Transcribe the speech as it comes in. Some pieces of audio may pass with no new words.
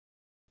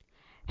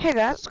Hey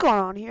guys, what's going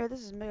on here?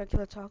 This is Mega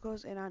Killer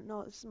Tacos, and I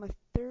know this is my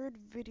third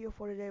video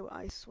for today.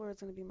 I swear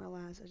it's gonna be my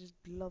last. I just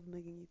love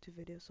making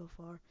YouTube videos so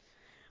far.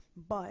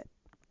 But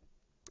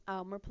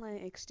we're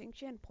playing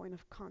Extinction, Point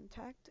of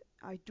Contact.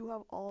 I do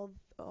have all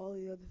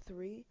the other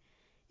three,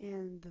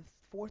 and the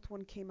fourth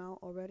one came out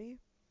already.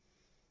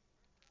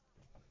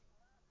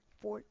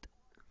 Fourth.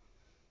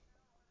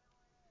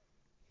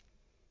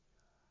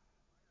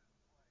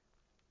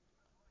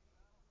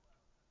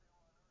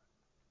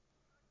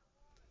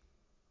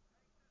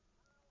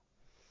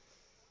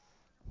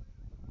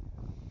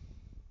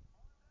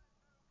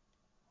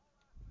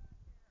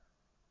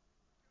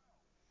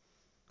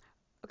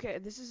 Okay,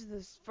 this is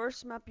the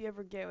first map you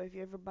ever get if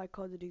you ever buy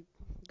Call of Duty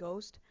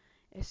Ghost.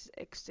 It's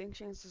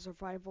Extinction. It's a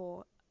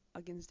survival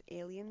against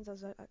aliens,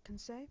 as I can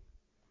say.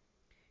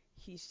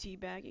 He's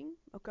teabagging.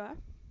 Okay,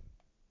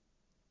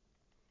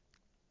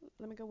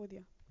 let me go with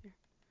you. Here,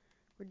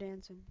 we're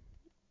dancing.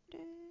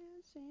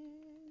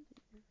 Dancing.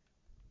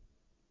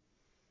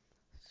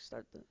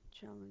 Start the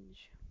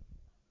challenge.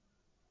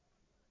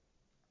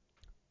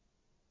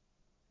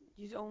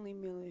 Use only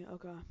melee.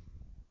 Okay.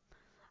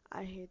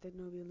 I hate that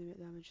no limit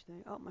damage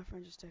thing. Oh, my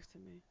friend just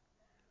texted me.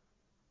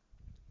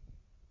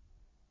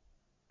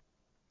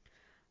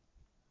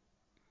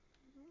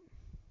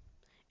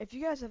 If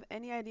you guys have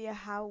any idea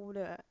how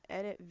to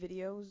edit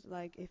videos,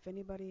 like if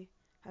anybody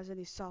has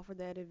any software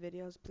to edit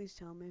videos, please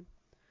tell me.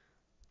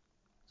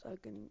 So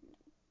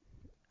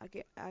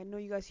I know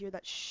you guys hear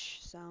that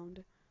shh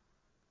sound.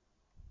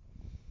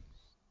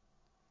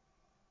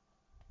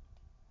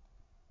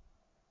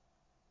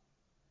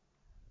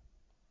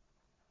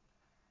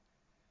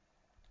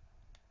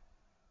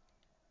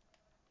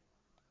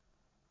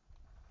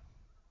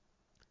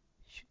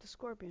 Shoot the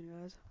scorpion,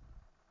 guys.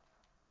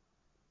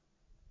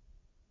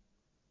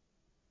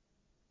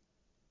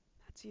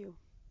 That's you.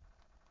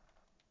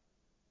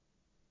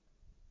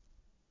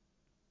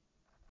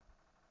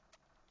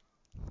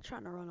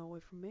 Trying to run away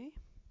from me.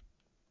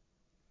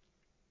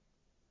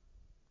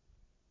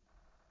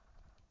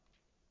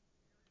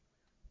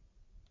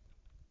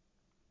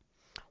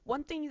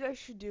 One thing you guys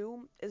should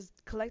do is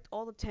collect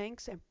all the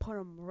tanks and put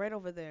them right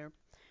over there.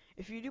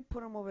 If you do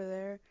put them over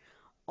there,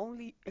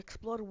 only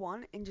explode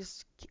one and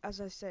just,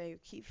 as I say,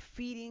 keep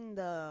feeding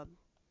the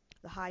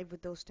hive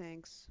with those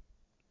tanks.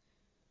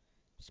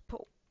 Just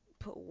put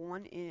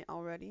one in it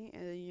already,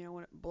 and then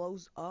when it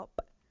blows up,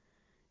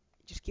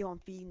 just keep on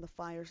feeding the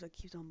fire so it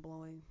keeps on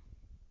blowing.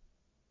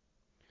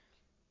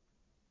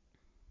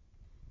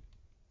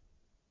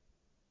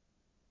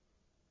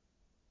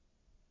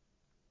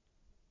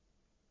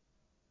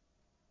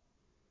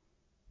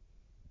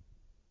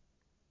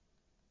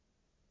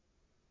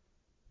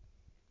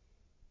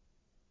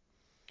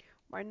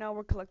 Right now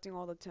we're collecting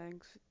all the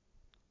tanks.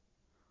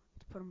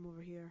 Let's put them over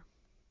here.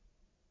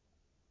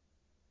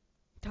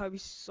 That would be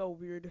so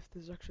weird if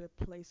there's actually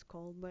a place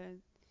called that.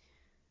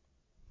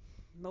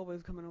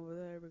 Nobody's coming over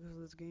there because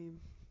of this game.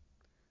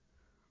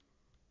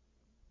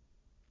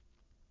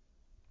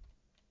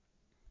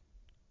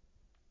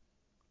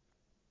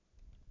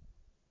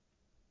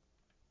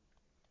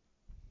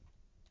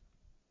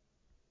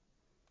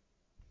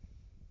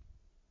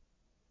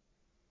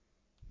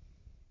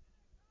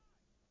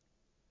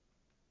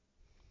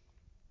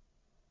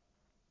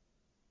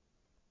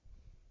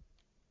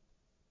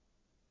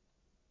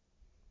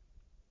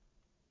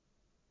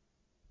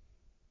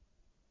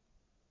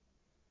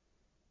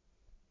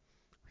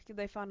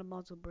 They found a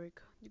muzzle break.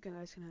 You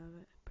guys can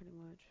have it, pretty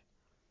much.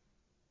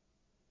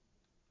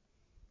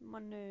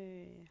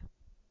 Money.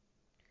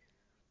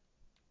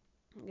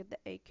 Get the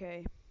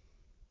AK.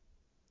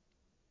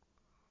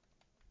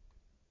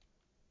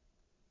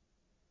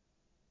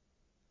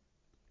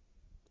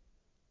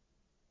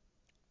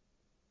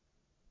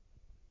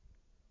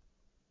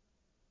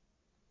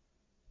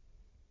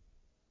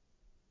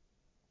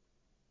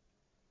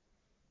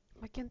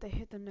 Why can't they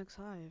hit the next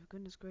hive?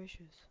 Goodness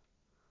gracious.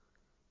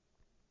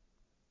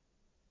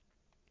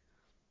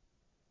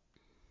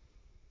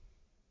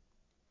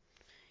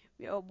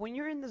 Yeah, when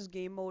you're in this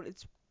game mode,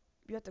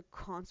 you have to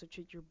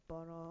concentrate your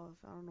butt off.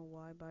 I don't know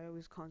why, but I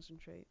always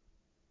concentrate.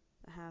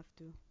 I have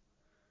to.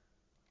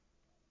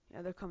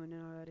 Yeah, they're coming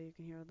in already. You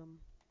can hear them.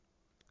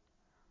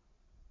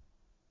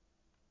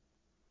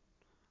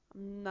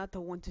 I'm not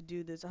the one to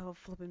do this. I have a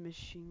flipping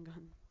machine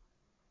gun.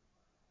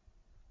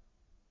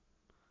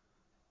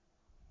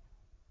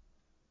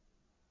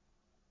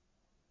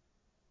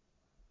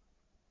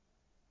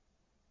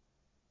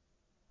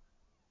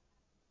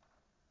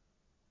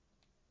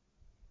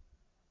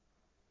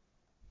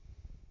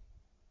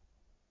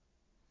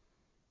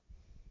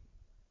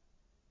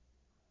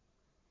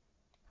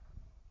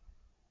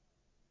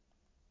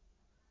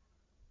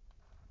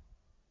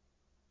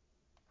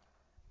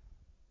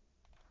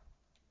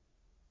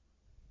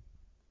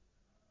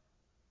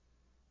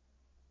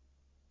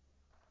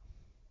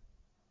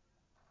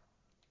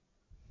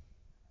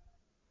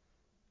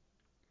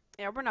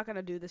 Yeah, we're not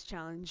gonna do this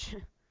challenge.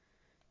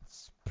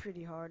 It's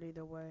pretty hard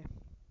either way.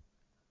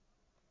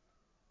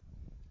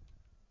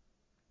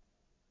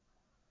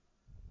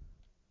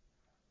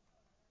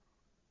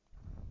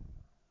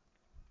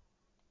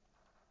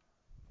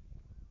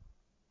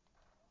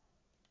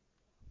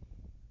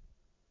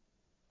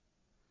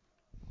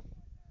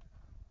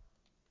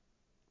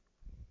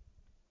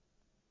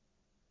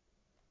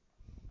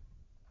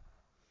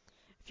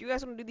 If you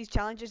guys want to do these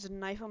challenges, just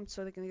knife them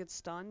so they can get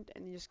stunned,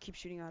 and you just keep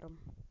shooting at them.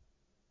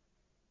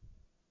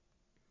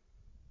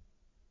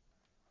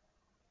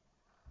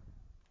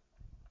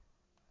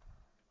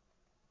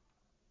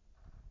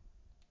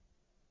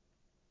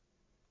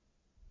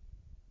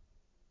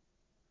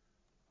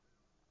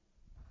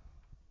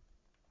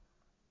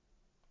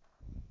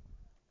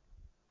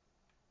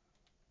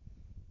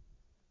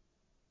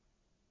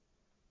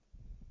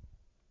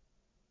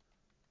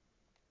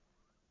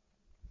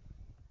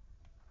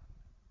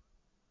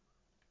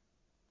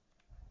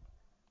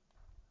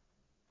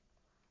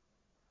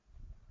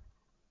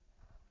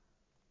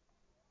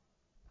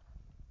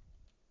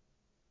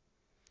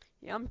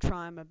 Yeah, I'm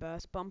trying my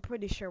best, but I'm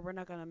pretty sure we're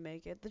not gonna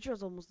make it. The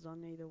drill's almost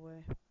done either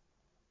way.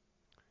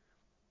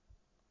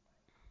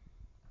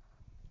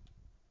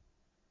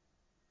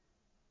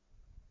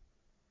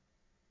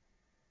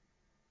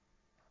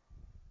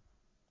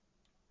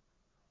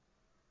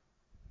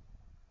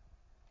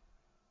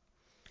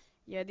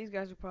 Yeah, these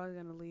guys are probably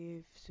gonna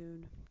leave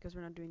soon because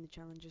we're not doing the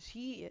challenges.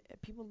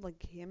 People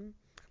like him,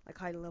 like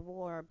high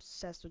level, are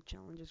obsessed with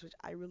challenges, which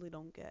I really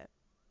don't get.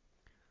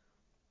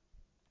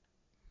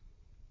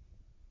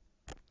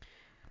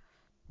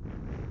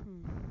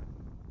 Hmm.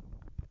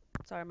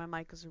 Sorry, my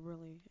mic is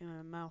really in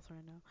my mouth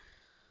right now.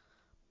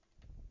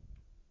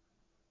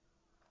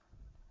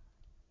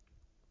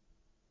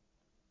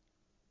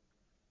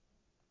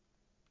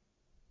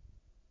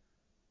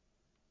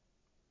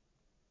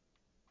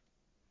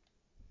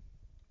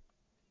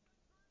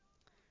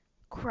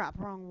 Crap,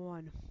 wrong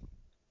one.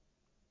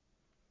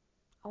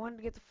 I wanted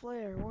to get the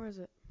flare. Where is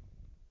it?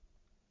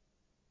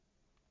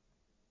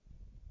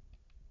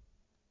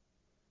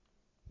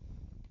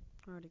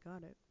 I already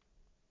got it.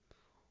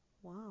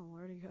 Wow, I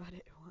already got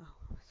it.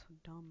 Wow, so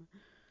dumb.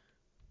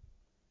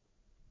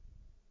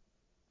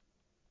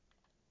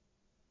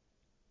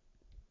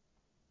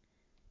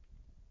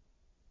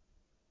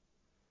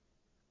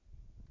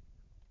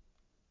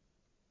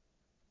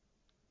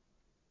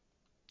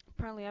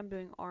 Apparently, I'm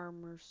doing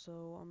armor,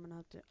 so I'm gonna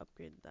have to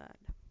upgrade that.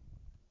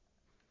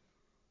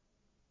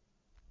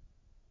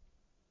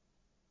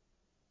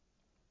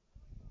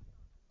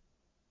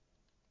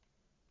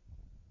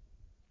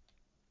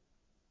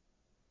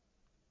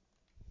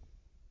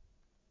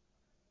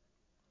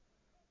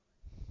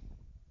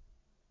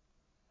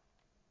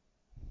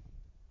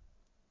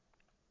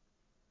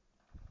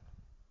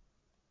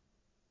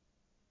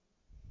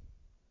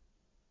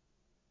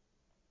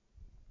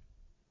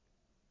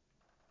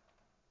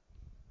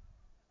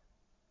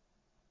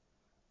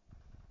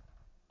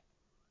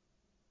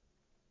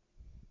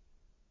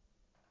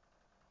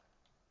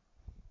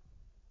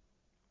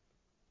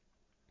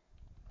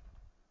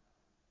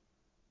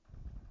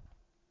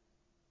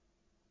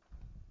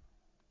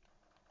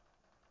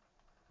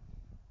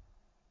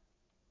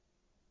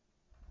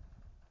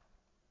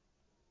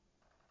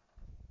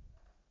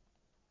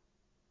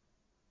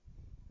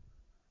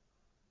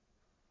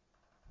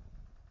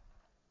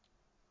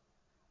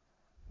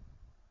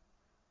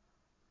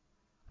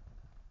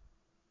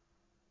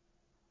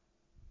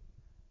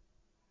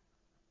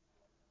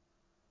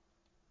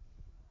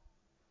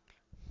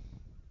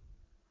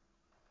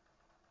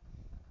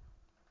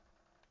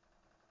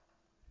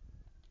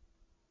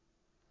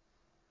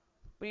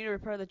 We need to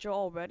repair the drill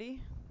already.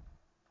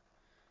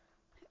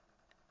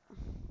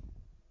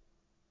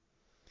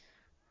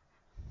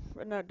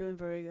 We're not doing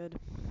very good.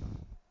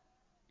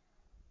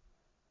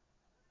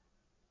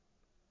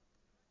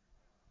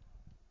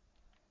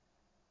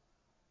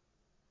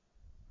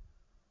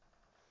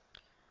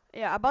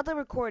 Yeah, about the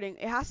recording,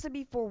 it has to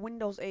be for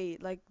Windows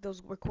 8, like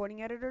those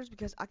recording editors,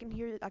 because I can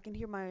hear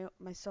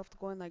myself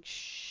going like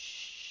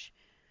shh.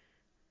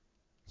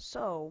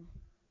 So,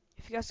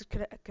 if you guys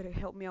could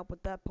help me out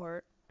with that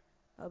part,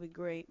 that'd be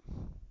great.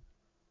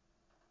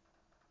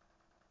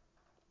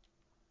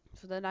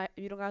 So then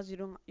you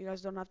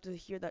guys don't have to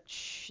hear that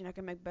shh, and I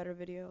can make better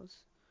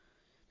videos.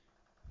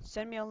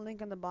 Send me a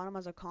link on the bottom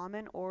as a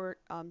comment, or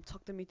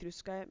talk to me through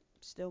Skype.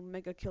 Still,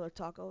 Mega Killer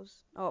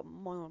Tacos. Oh,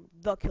 no,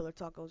 the Killer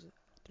Tacos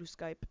through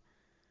Skype.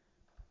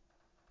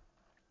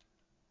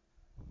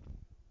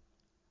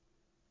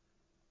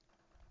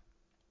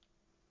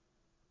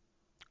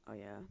 Oh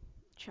yeah,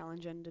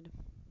 challenge ended.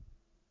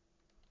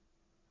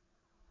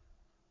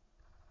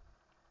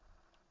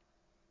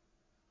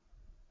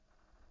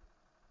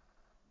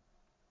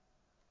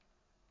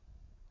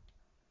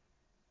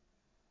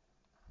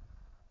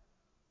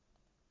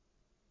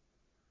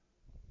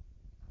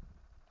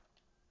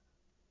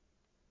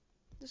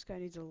 This guy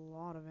needs a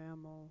lot of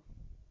ammo.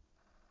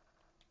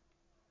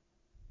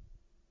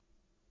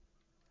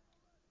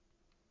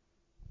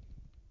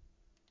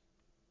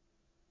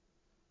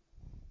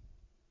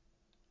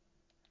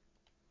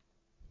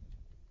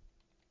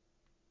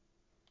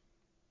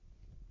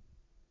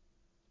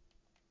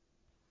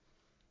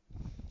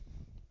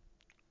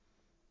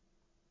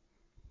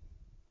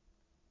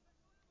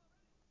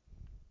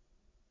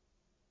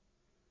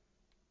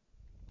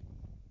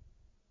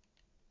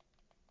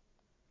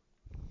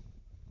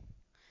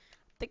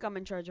 Think I'm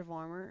in charge of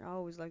armor. I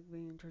always like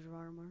being in charge of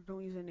armor.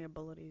 Don't use any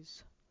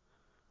abilities.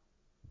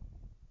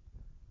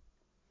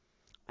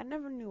 I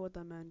never knew what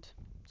that meant.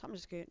 So I'm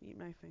just gonna keep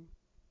knifing.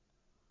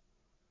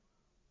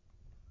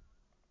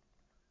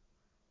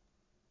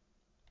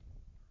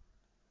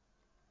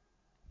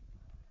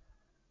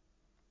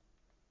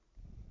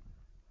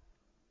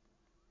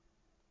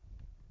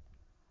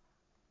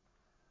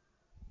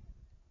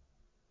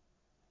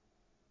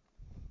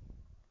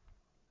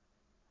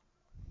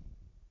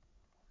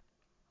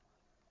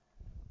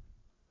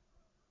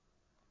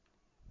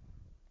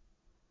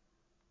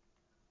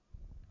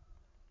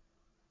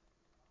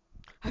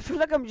 I feel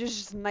like I'm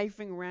just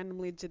knifing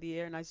randomly into the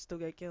air and I still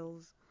get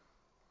kills.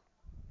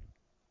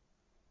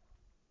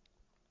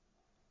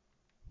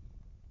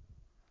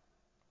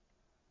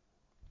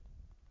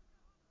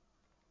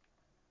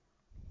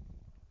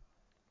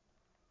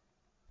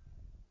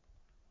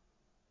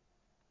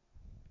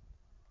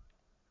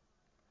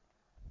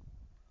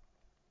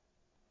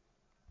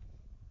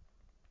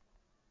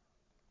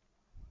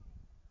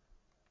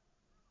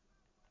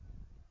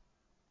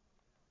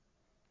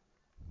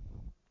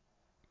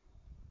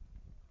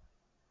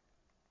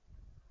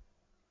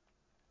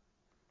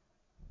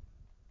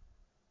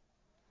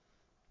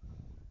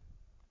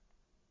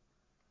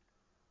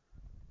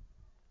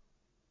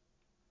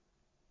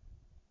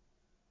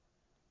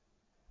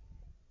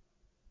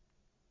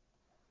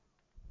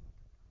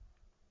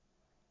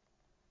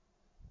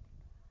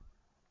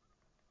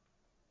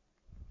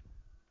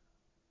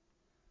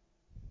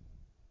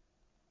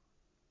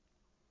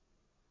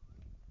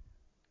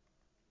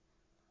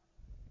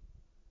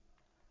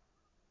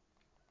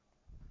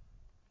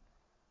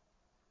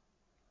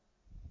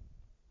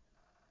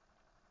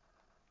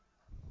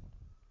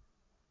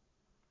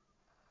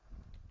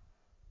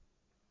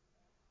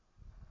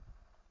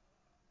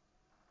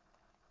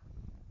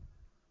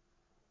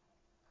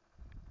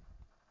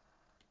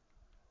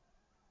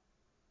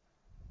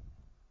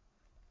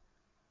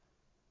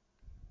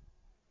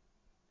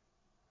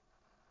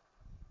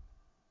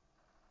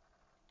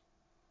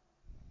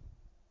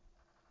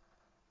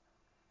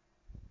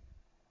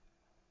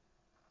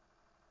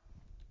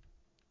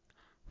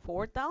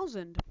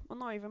 4,000. Well,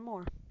 no, even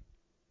more.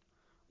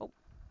 Oh,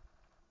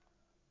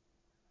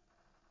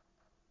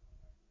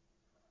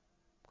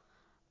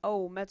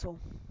 oh, metal.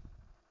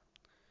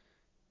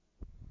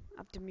 I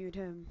have to mute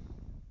him.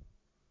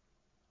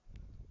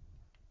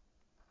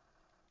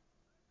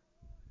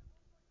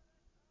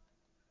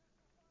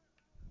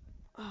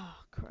 Oh,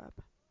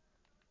 crap.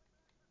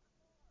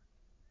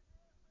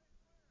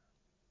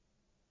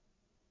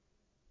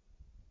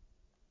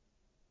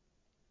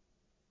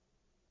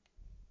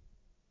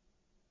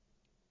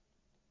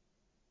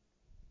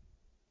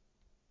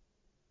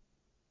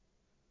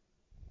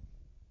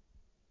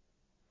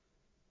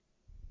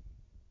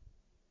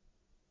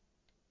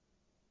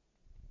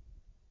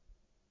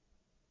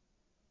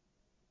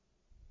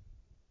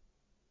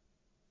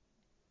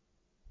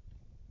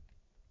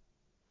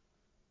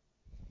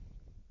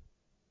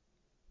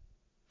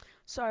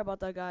 Sorry about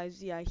that,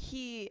 guys. Yeah,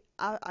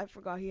 I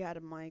forgot he had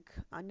a mic.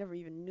 I never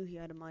even knew he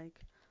had a mic.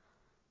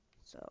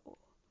 So,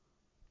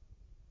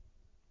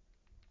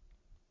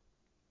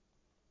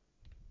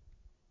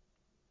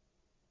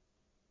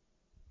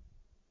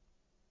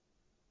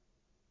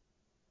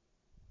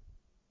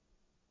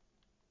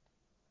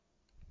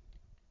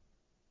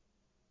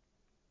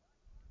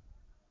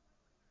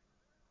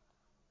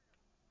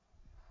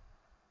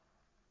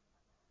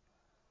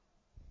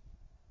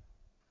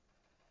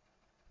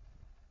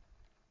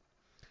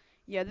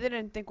 yeah, they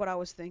didn't think what I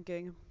was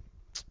thinking.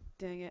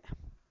 Dang it.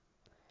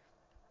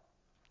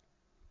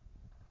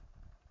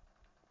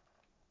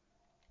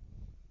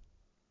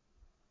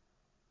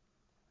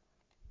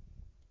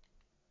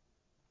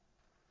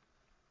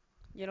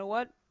 You know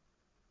what?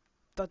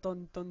 Dun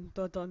dun dun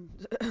dun dun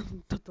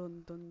dun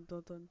dun dun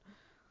dun dun.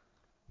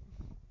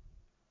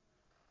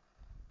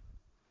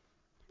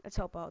 Let's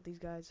help out these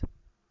guys.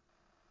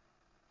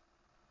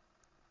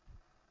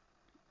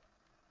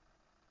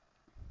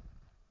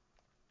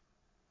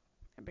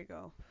 There we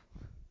go.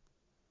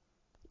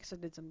 Guess I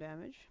did some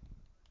damage.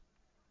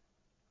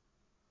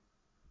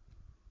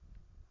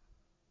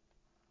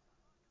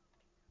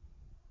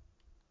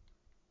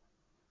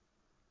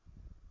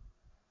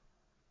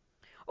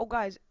 Oh,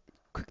 guys,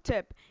 quick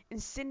tip.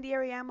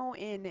 Incendiary ammo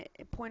in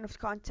point of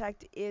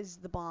contact is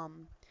the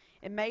bomb.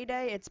 In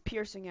Mayday, it's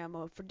piercing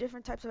ammo. For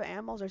different types of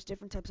ammos, there's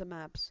different types of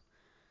maps.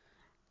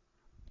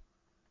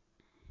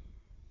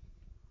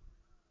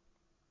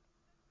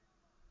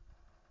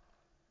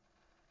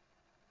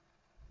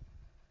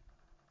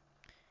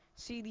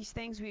 See these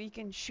things where you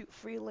can shoot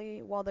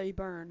freely while they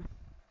burn.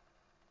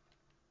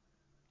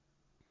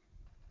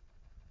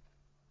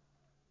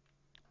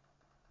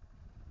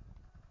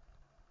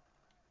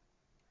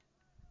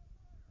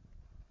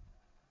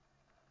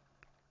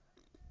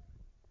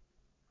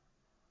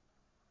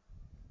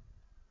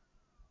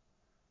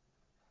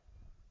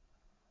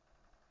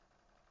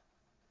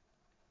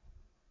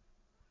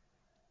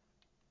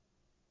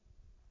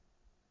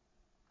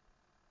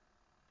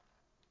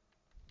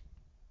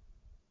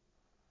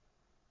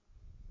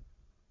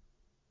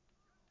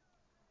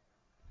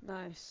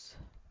 Nice.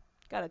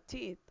 Got a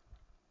teeth.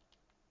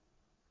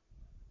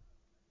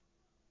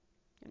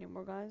 Any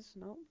more guys?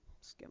 No?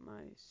 Let's get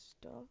my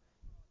stuff.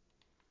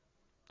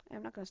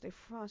 I'm not gonna stay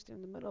frosty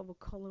in the middle of a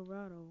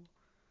Colorado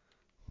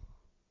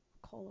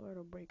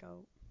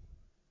breakout.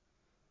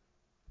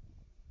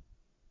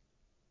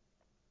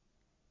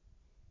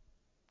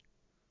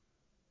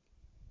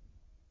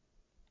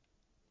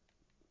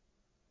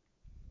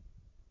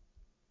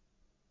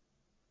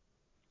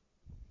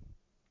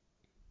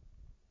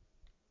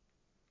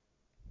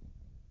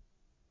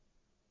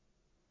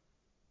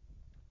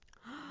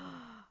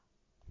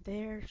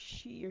 There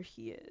she or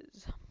he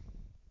is.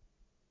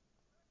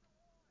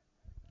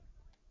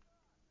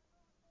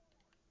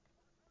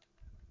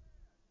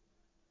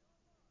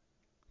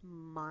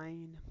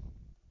 Mine.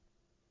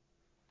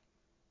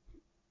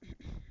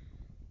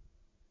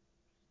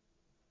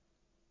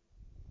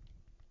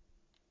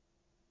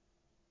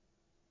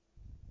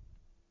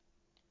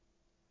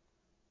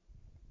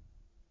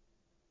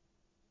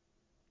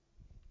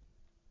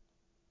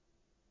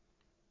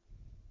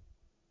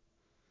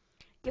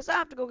 Guess I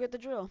have to go get the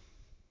drill.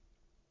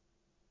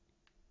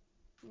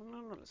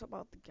 No, it's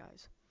about the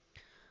guys.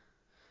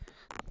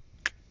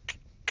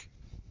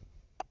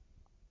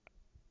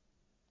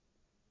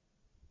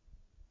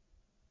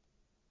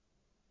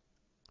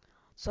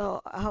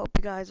 So I hope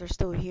you guys are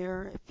still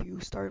here if you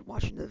started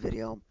watching the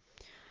video.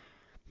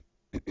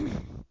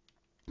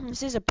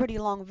 This is a pretty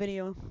long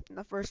video in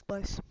the first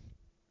place.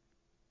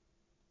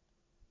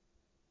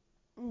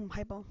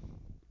 Hypo.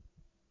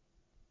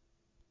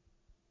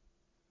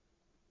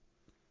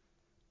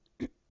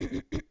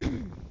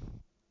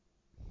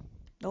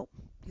 Nope,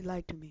 he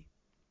lied to me.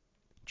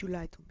 You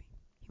lied to me.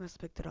 He must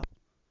have picked it up.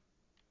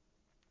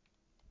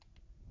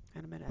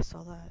 In a minute, I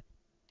saw that.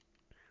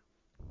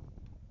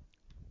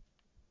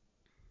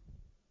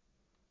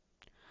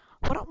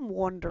 What I'm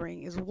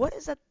wondering is what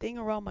is that thing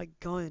around my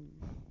gun?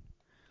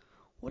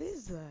 What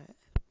is that?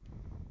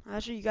 I'm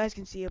not sure you guys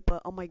can see it,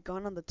 but on my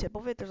gun, on the tip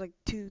of it, there's like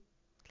two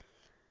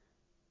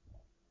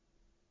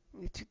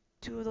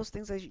of those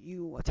things that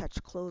you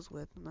attach clothes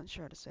with. I'm not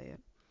sure how to say it.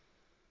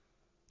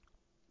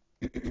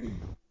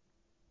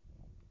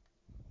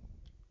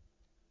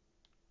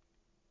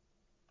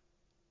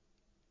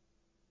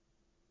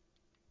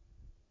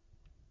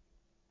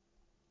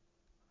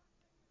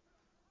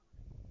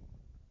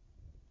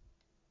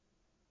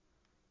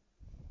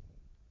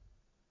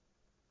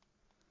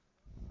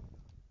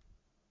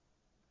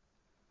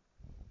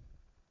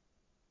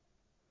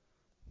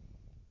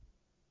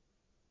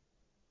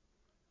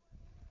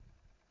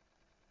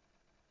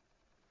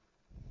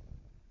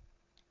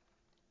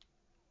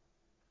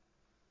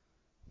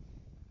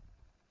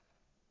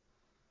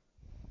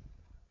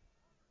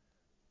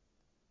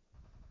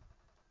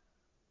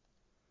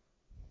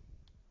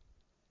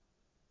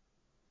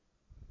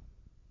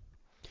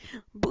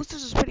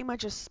 Boosters is pretty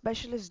much a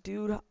specialist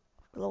dude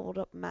leveled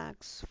up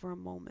max for a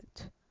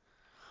moment.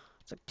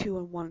 It's like 2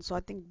 and 1, so I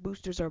think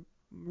boosters are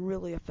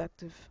really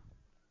effective.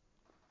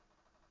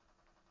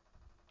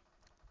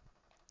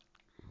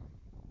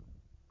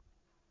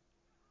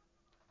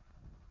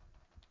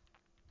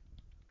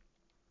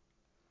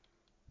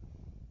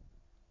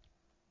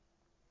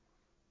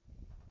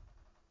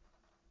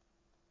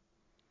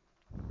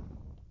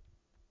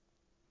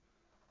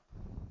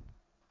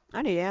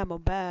 I need ammo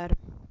bad.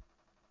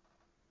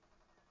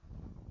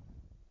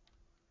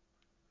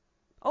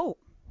 Oh,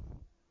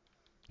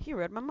 he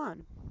read my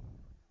mind.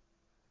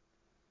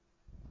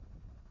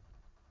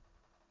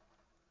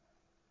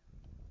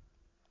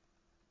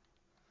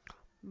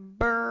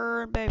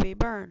 Burn, baby,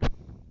 burn.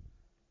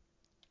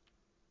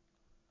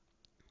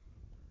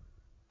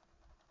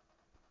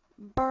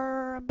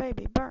 Burn,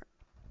 baby, burn.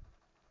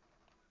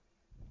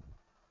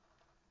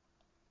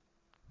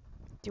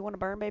 Do you want to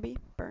burn, baby?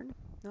 Burn?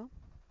 No?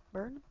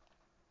 Burn?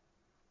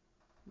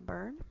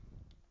 Burn?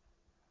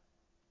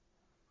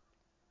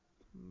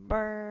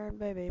 Burn,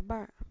 baby,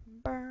 burn.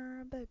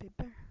 Burn, baby,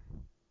 burn.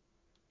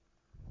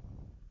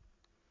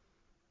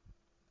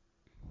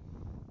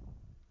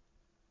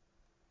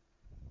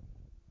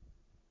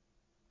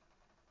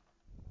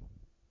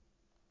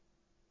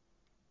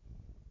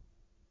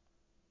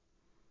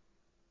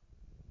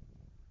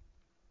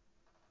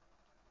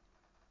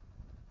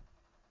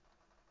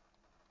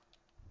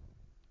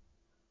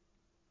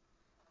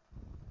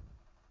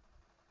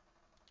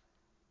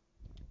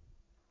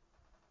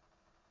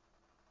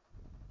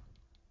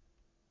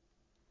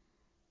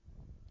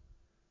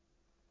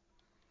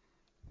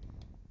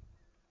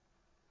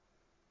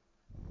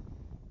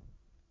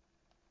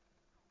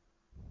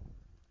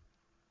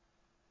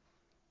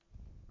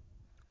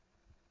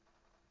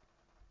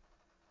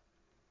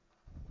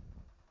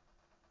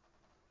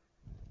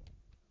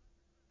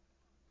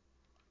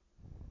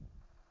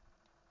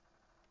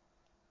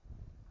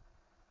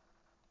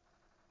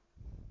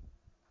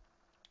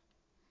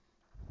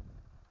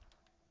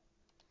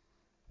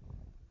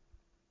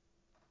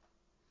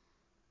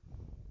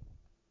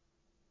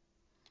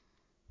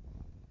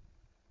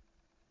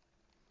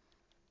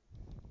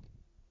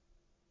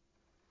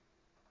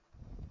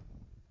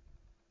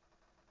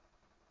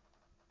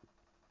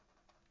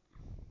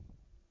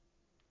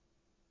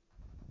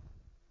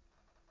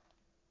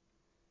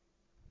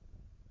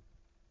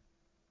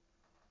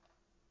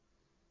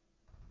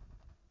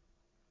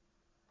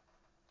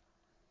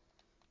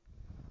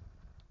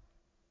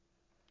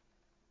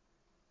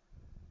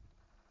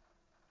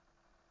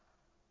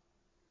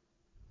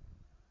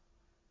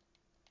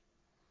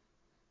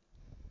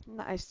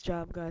 Nice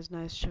job, guys.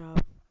 Nice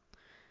job.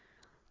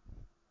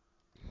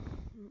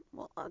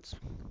 Well, that's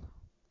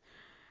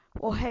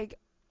well. Hey,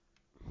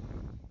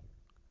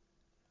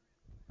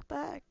 what the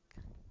heck?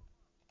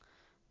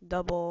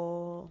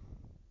 Double.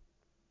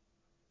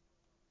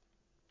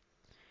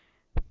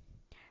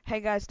 Hey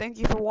guys, thank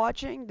you for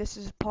watching. This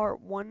is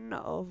part one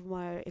of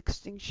my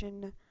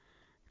extinction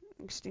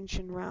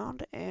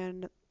round,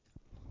 and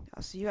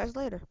I'll see you guys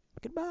later.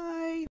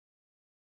 Goodbye.